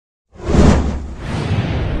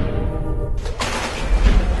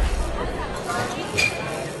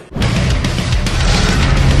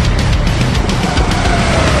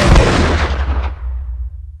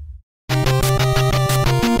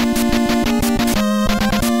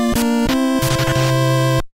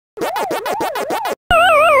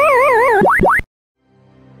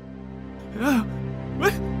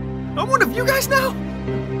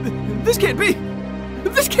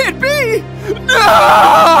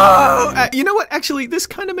You know what? Actually, this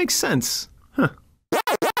kind of makes sense. Huh.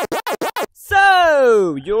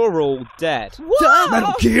 So, you're all dead. What?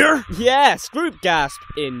 Metal Gear? Yes, group gasp,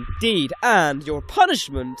 indeed. And your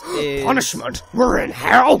punishment is... Punishment? We're in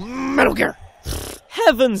hell? Metal Gear!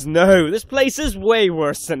 Heavens no, this place is way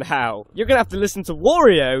worse than hell. You're gonna have to listen to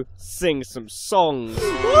Wario sing some songs.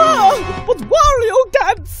 Whoa! But Wario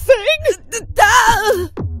can't sing!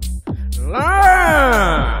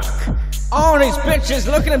 Look! All these bitches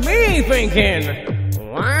looking at me thinking,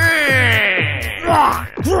 wow!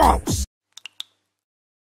 Gross!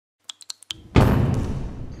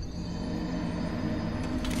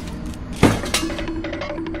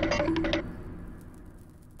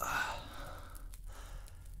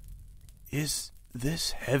 Is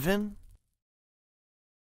this heaven?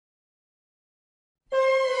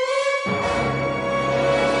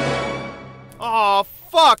 Aw,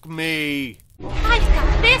 fuck me! I've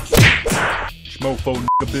got this! Schmofo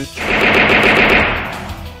nigga bitch.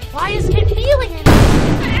 Why isn't it feeling it?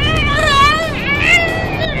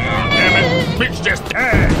 Damn it, bitch just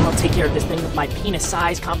died! I'll take care of this thing with my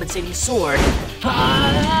penis-sized compensating sword.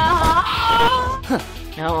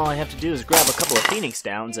 Now all I have to do is grab a couple of Phoenix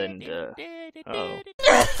Downs and, oh.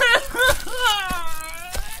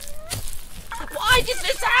 Why does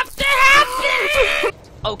this have to happen?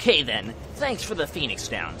 Okay then, thanks for the Phoenix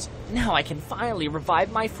Downs. Now I can finally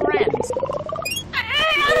revive my friends.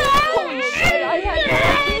 Holy shit, I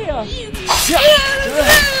had no idea!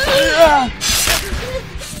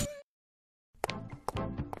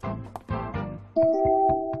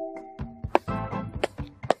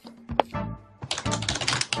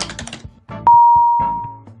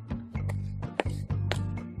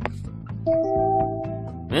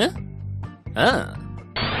 Huh? Ah.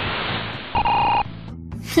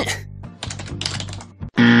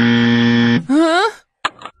 Huh?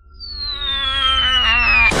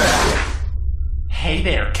 Hey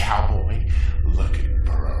there, cowboy. Looking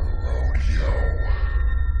for a rodeo.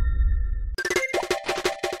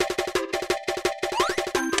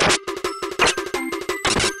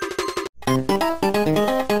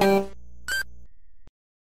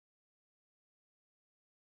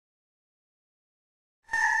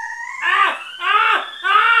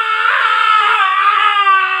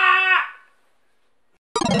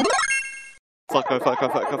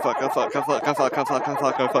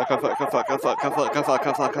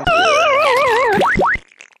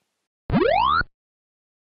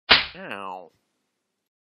 Ow.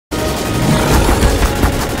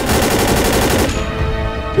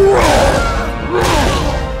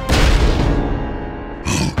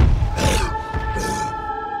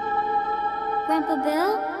 Grandpa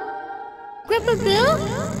Bill? Grandpa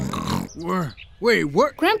Bill? Wait,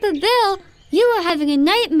 what? Grandpa Bill, you were having a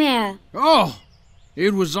nightmare. Oh,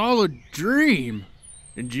 it was all a dream.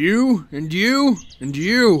 And you, and you, and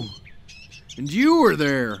you. And you were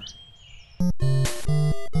there.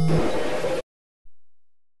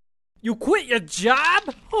 You quit your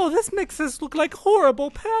job? Oh, this makes us look like horrible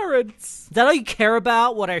parents. Is that all you care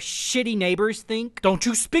about, what our shitty neighbors think? Don't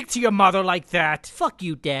you speak to your mother like that. Fuck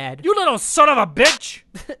you, Dad. You little son of a bitch!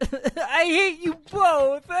 I hate you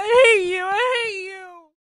both. I hate you. I hate you.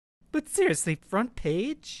 But seriously, front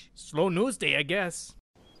page? Slow news day, I guess.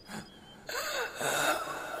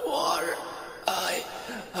 Water.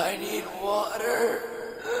 I need water.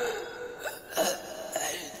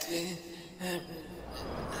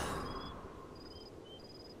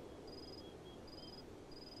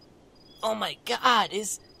 Oh my god,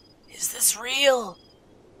 is this real?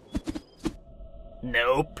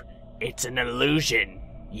 Nope, it's an illusion.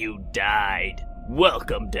 You died.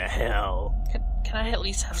 Welcome to hell. Can I at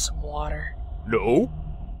least have some water? No?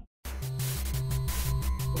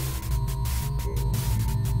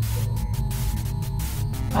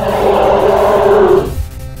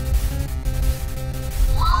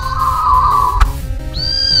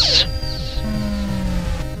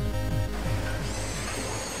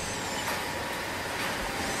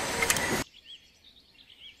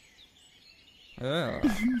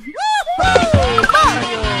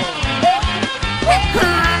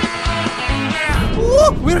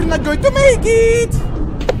 We're not going to make it!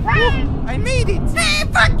 I made it! Hey,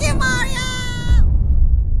 fuck you, Mario!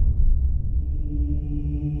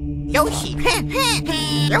 Yoshi!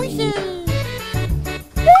 Yoshi!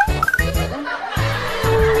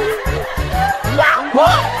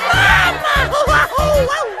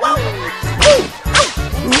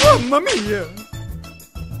 Mamma mia!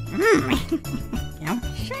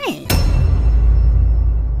 Yoshi!